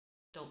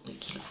Don't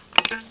leak.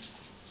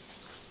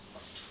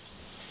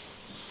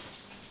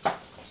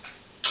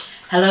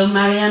 Hello,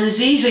 Marianne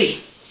Azizi.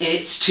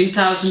 It's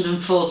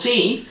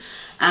 2014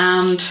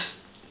 and,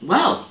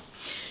 well,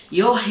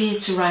 you're here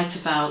to write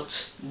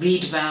about,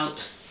 read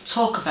about,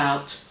 talk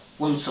about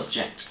one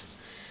subject.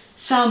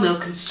 Sour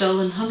milk and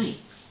stolen honey.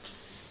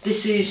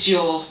 This is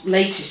your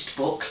latest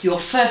book,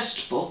 your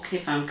first book,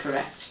 if I'm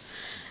correct.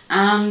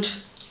 And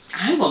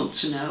I want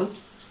to know,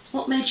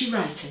 what made you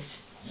write it?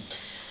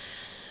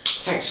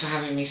 Thanks for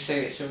having me, Sue.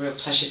 It's a real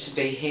pleasure to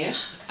be here,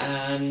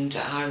 and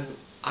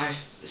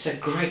it's a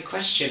great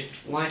question.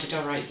 Why did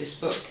I write this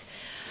book,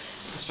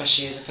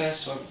 especially as a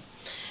first one?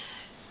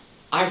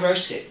 I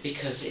wrote it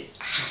because it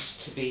has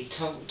to be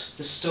told.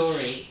 The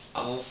story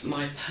of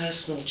my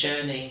personal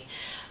journey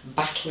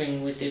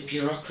battling with the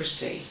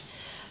bureaucracy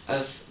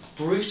of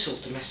brutal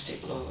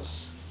domestic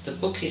laws. The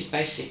book is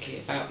basically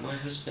about my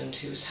husband,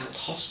 who was held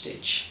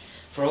hostage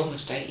for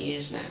almost 8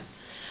 years now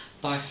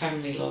by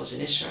family laws in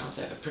Israel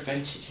that have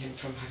prevented him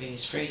from having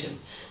his freedom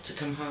to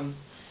come home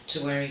to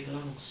where he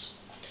belongs.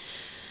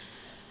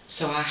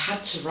 So I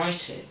had to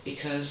write it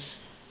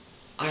because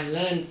I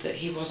learned that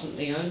he wasn't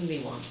the only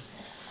one,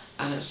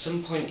 and at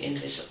some point in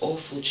this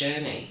awful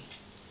journey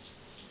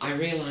I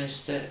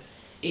realised that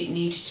it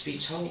needed to be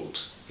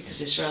told,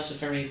 because Israel's a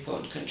very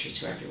important country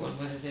to everyone,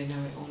 whether they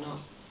know it or not.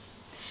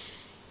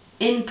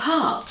 In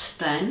part,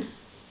 then,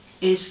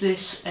 is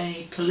this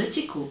a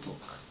political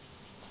book?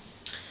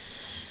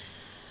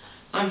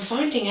 I'm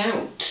finding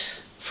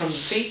out from the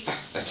feedback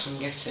that I'm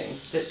getting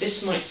that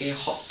this might be a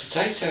hot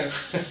potato.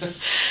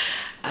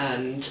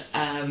 And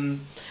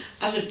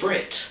as a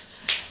Brit,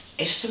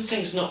 if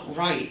something's not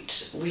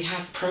right, we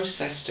have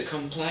process to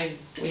complain.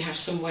 We have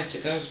somewhere to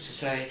go to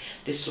say,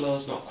 this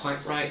law's not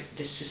quite right,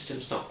 this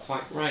system's not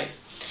quite right.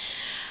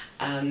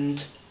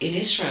 And in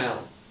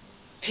Israel,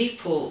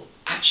 people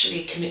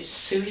actually commit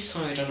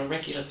suicide on a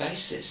regular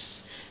basis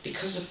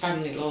because of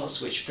family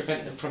laws which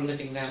prevent them from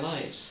living their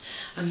lives,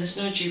 and there's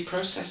no due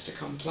process to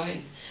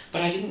complain.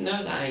 But I didn't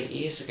know that 8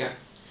 years ago.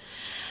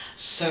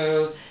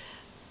 So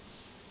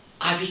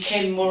I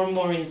became more and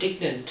more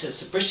indignant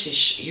as a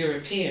British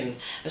European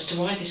as to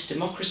why this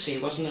democracy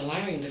wasn't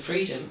allowing the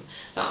freedom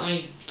that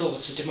I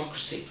thought a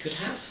democracy could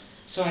have.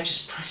 So I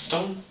just pressed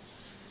on.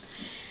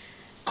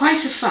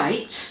 Quite a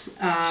fight.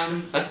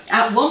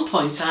 At one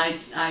point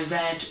I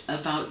read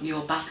about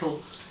your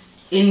battle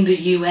in the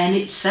UN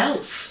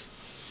itself,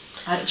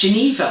 at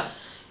Geneva,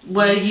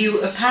 where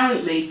you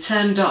apparently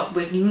turned up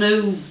with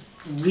no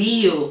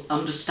real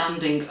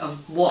understanding of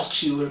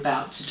what you were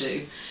about to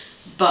do,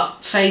 but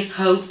faith,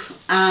 hope,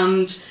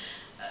 and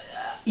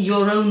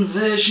your own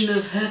version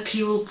of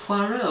Hercule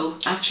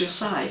Poirot at your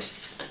side.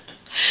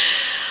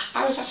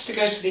 I was asked to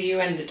go to the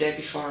UN the day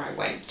before I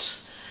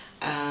went.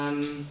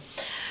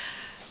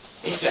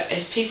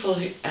 If people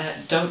who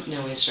don't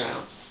know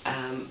Israel,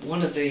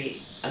 one of the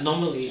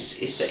anomalies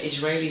is that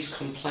Israelis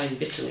complain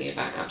bitterly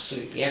about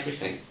absolutely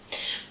everything.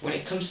 When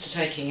it comes to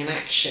taking an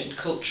action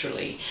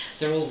culturally,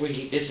 they're all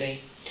really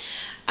busy.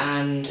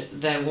 And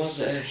there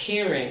was a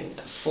hearing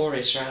for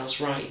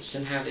Israel's rights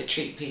and how they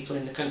treat people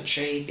in the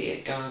country, be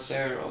it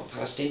Gaza or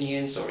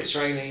Palestinians or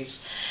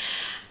Israelis.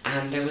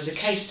 And there was a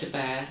case to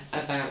bear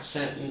about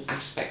certain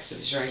aspects of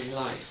Israeli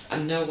life,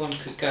 and no one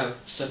could go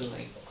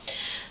suddenly.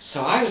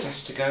 So I was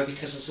asked to go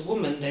because as a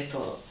woman they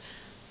thought,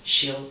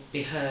 she'll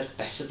be heard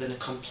better than a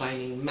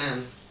complaining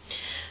man.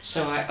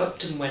 So I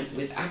upped and went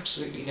with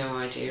absolutely no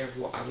idea of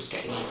what I was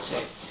getting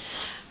into.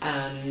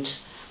 And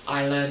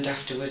I learned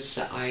afterwards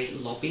that I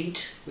lobbied,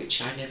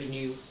 which I never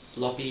knew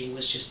lobbying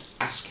was just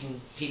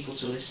asking people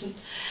to listen.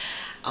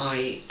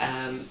 I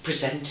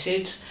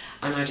presented,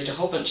 and I did a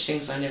whole bunch of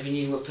things I never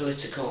knew were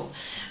political,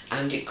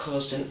 and it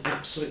caused an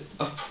absolute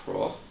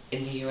uproar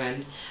in the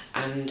UN,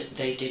 and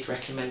they did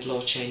recommend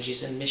law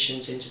changes and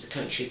missions into the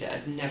country that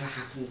had never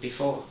happened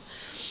before,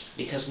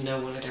 because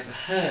no one had ever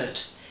heard,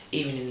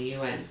 even in the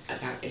UN,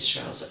 about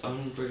Israel's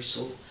own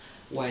brutal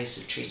ways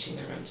of treating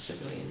their own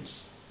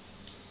civilians.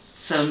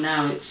 So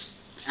now it's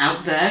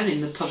out there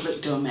in the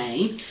public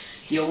domain.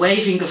 You're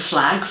waving a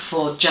flag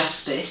for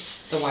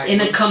justice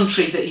in a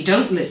country that you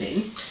don't live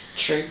in.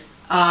 True.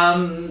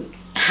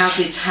 Has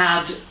it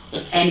had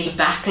any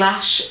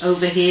backlash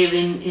over here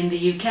in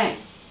the UK?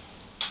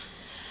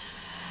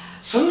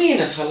 Funnily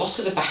enough, a lot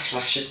of the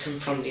backlash has come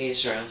from the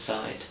Israel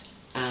side.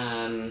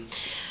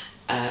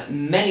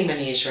 Many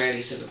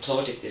Israelis have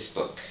applauded this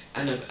book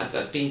and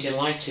have been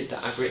delighted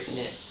that I've written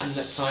it, and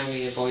that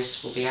finally a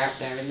voice will be out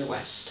there in the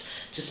West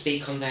to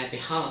speak on their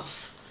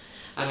behalf.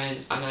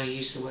 And I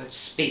use the word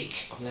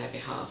speak on their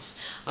behalf.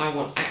 I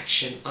want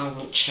action, I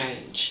want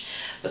change.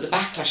 But the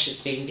backlash has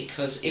been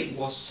because it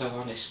was so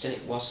honest and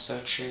it was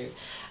so true,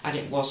 and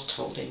it was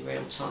told in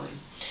real time.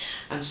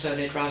 And so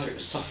they'd rather it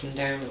was softened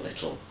down a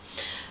little.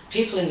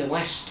 People in the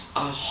West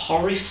are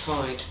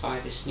horrified by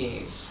this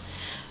news.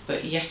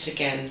 But yet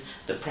again,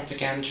 the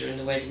propaganda and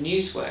the way the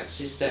news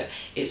works is that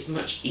it's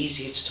much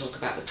easier to talk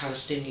about the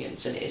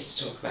Palestinians than it is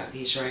to talk about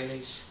the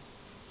Israelis.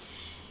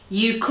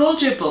 You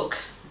called your book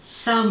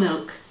Sour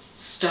Milk,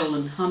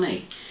 Stolen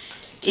Honey.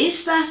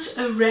 Is that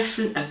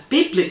a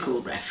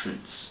biblical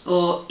reference,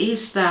 or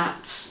is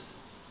that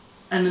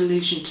an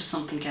allusion to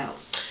something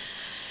else?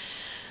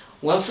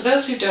 Well, for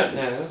those who don't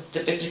know,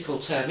 the biblical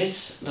term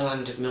is the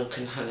land of milk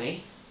and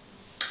honey.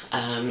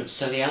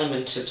 So the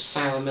element of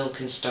sour milk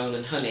and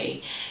stolen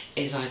honey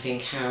is, I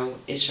think, how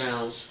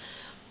Israel's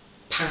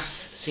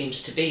path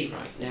seems to be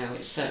right now.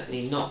 It's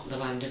certainly not the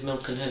land of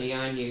milk and honey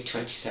I knew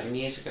 27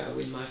 years ago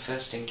in my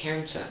first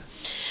encounter.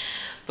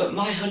 But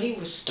my honey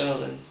was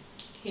stolen.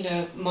 You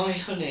know, my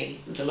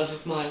honey, the love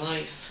of my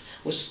life,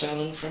 was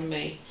stolen from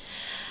me.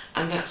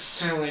 And that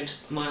soured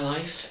my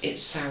life, it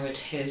soured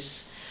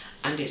his,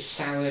 and it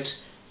soured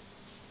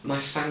my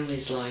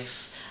family's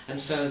life. And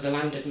so the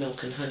land of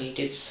milk and honey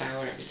did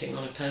sour everything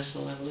on a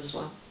personal level as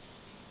well.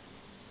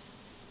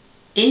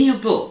 In your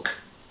book,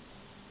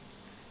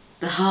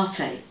 the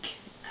heartache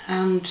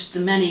and the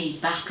many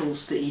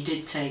battles that you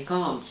did take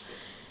on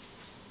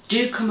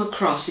do come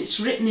across. It's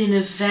written in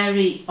a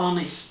very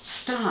honest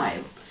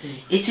style.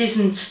 It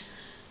isn't,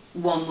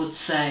 one would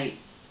say,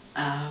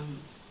 an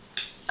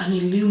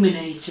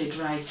illuminated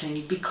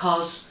writing,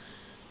 because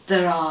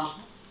there are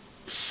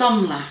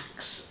some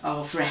lacks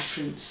of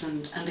reference,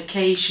 and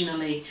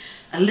occasionally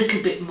a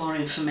little bit more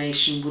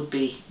information would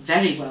be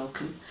very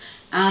welcome.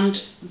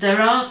 And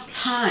there are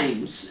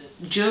times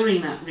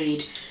during that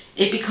read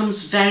it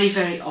becomes very,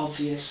 very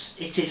obvious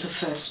it is a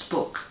first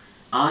book.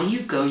 Are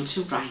you going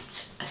to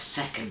write a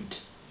second?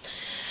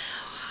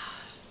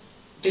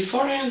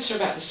 Before I answer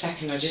about the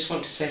second, I just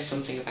want to say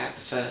something about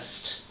the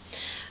first.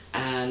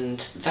 And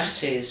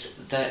that is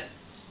that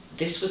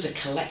this was a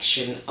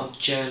collection of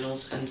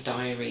journals and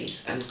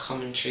diaries and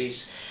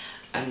commentaries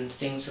and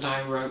things that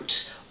I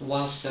wrote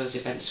whilst those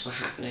events were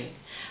happening.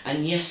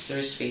 And yes, there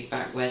is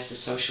feedback. Where's the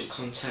social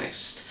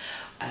context?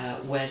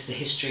 Where's the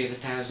history of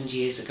 1,000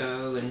 years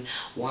ago? And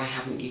why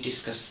haven't you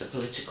discussed the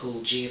political,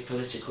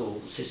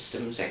 geopolitical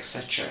systems,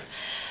 etc.?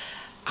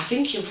 I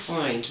think you'll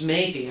find,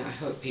 maybe I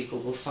hope people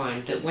will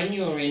find, that when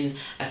you're in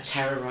a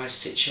terrorised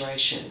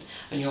situation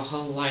and your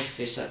whole life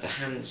is in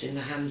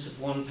the hands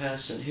of one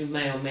person who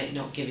may or may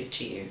not give it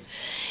to you,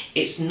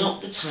 it's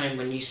not the time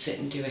when you sit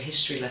and do a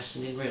history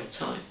lesson in real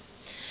time.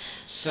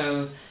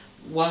 So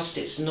whilst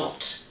it's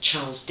not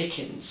Charles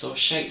Dickens or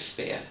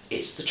Shakespeare,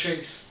 it's the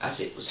truth as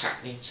it was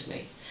happening to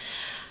me.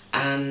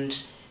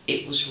 And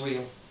it was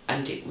real,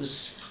 and it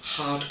was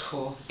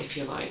hardcore, if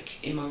you like,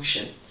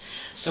 emotion.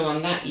 So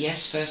on that,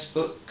 yes, first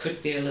book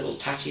could be a little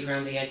tatty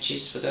around the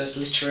edges for those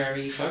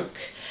literary folk,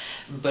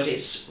 but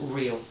it's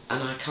real,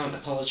 and I can't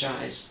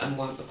apologise and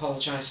won't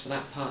apologise for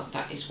that part.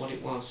 That is what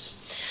it was.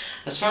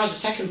 As far as the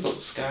second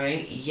book's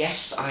going,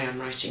 yes, I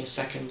am writing a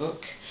second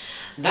book.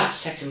 That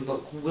second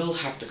book will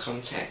have the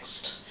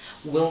context,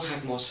 will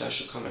have more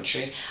social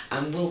commentary,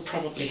 and will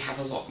probably have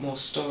a lot more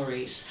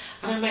stories.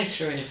 And I may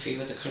throw in a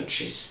few other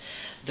countries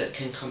that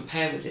can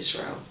compare with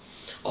Israel.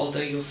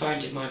 Although you'll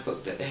find in my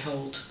book that they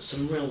hold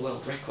some real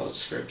world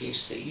records for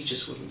abuse that you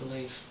just wouldn't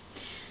believe.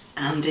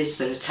 And is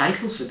there a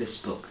title for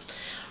this book?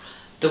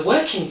 The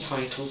working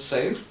title,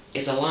 Sue,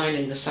 is A Line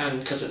in the Sand,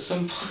 because at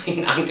some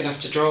point I'm going to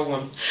have to draw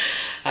one.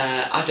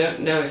 I don't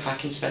know if I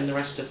can spend the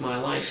rest of my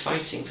life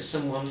fighting for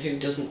someone who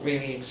doesn't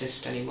really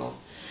exist anymore.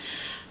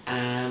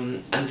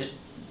 And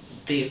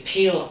the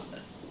appeal,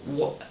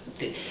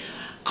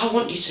 I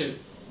want you to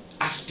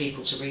ask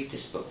people to read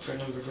this book for a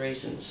number of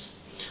reasons.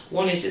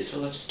 One is it's a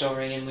love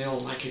story, and we all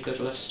like a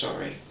good love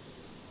story.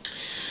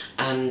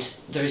 And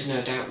there is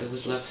no doubt there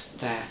was love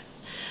there.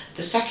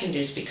 The second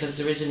is because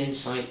there is an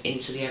insight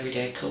into the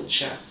everyday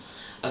culture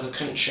of a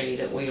country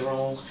that we are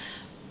all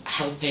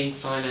helping,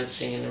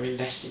 financing, and are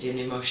invested in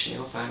emotionally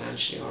or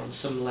financially or on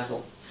some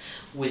level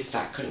with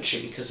that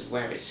country because of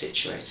where it's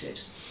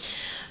situated.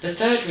 The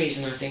third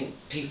reason I think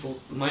people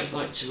might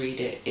like to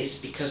read it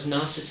is because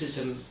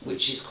narcissism,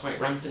 which is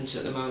quite rampant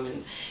at the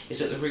moment,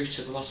 is at the root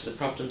of a lot of the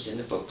problems in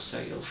the book,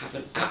 so you'll have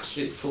an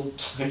absolute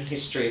full-blown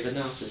history of a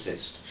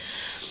narcissist.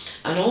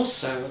 And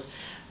also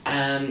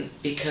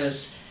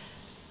because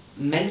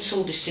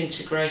mental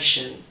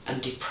disintegration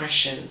and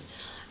depression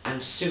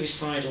and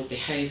suicidal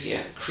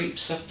behaviour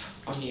creeps up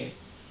on you.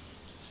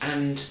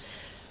 And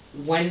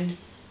when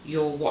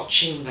you're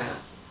watching that,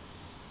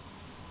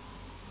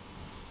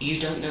 you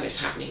don't know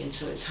it's happening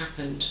until it's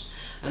happened.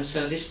 And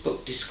so this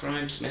book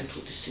describes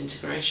mental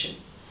disintegration.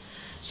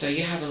 So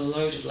you have a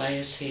load of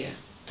layers here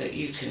that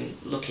you can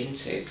look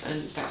into,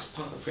 and that's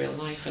part of real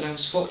life. And I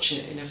was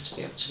fortunate enough to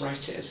be able to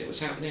write it as it was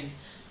happening.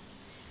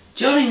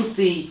 During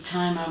the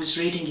time I was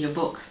reading your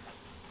book,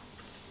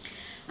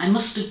 I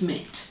must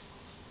admit,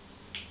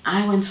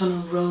 I went on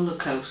a roller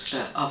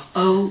coaster of,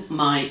 oh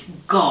my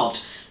God,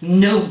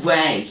 no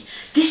way,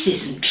 this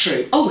isn't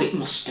true, oh it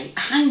must be,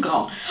 hang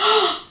on,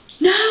 oh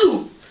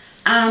no!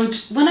 And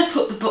when I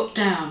put the book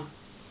down,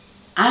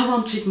 I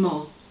wanted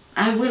more.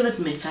 I will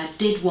admit I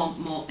did want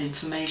more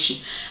information,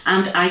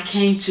 and I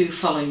came to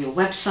follow your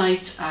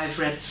website. I've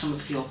read some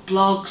of your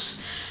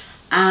blogs,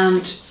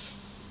 and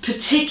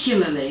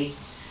particularly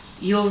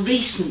your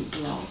recent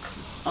blog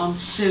on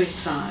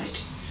suicide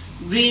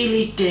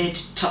really did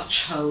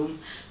touch home,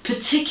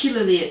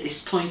 particularly at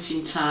this point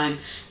in time.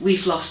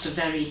 We've lost a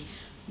very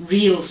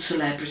real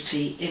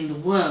celebrity in the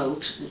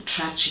world,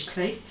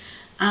 tragically,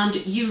 and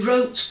you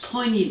wrote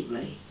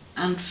poignantly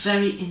and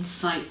very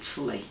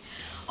insightfully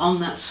on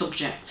that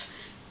subject.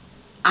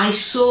 I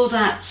saw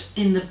that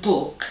in the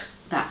book,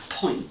 that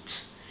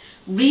point.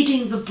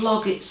 Reading the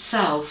blog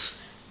itself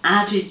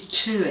added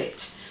to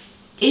it.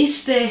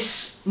 Is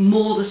this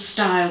more the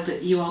style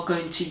that you are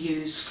going to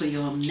use for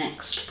your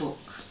next book?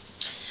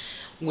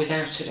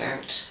 Without a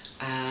doubt.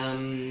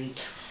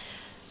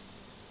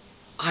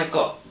 I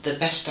got the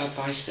best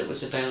advice that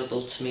was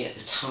available to me at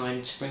the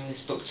time to bring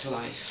this book to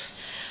life.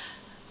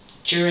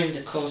 During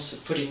the course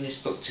of putting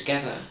this book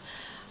together,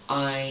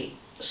 I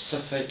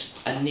suffered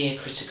a near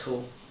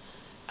critical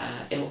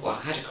I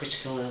had a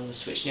critical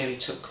illness which nearly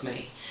took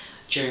me,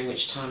 during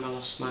which time I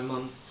lost my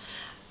mum,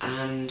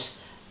 and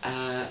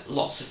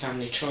lots of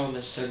family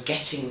traumas, so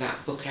getting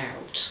that book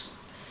out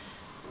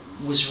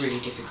was really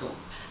difficult.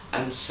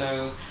 And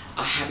so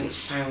I hadn't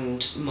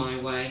found my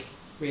way,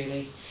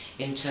 really,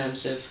 in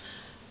terms of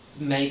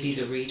maybe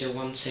the reader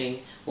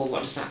wanting, well,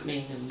 what does that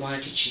mean, and why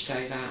did she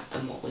say that,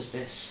 and what was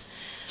this?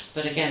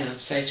 But again,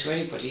 I'd say to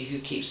anybody who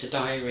keeps a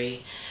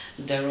diary,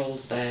 they're all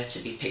there to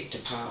be picked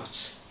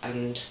apart.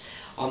 And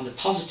on the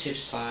positive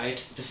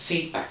side, the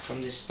feedback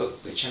from this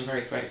book, which I'm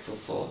very grateful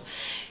for,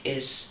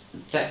 is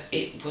that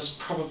it was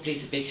probably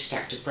the biggest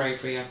act of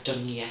bravery I've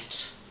done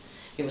yet.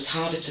 It was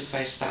harder to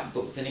face that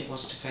book than it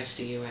was to face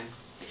the UN.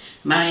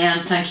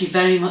 Marianne, thank you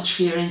very much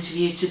for your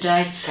interview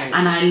today. Thanks.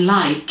 And I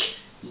like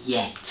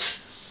yet.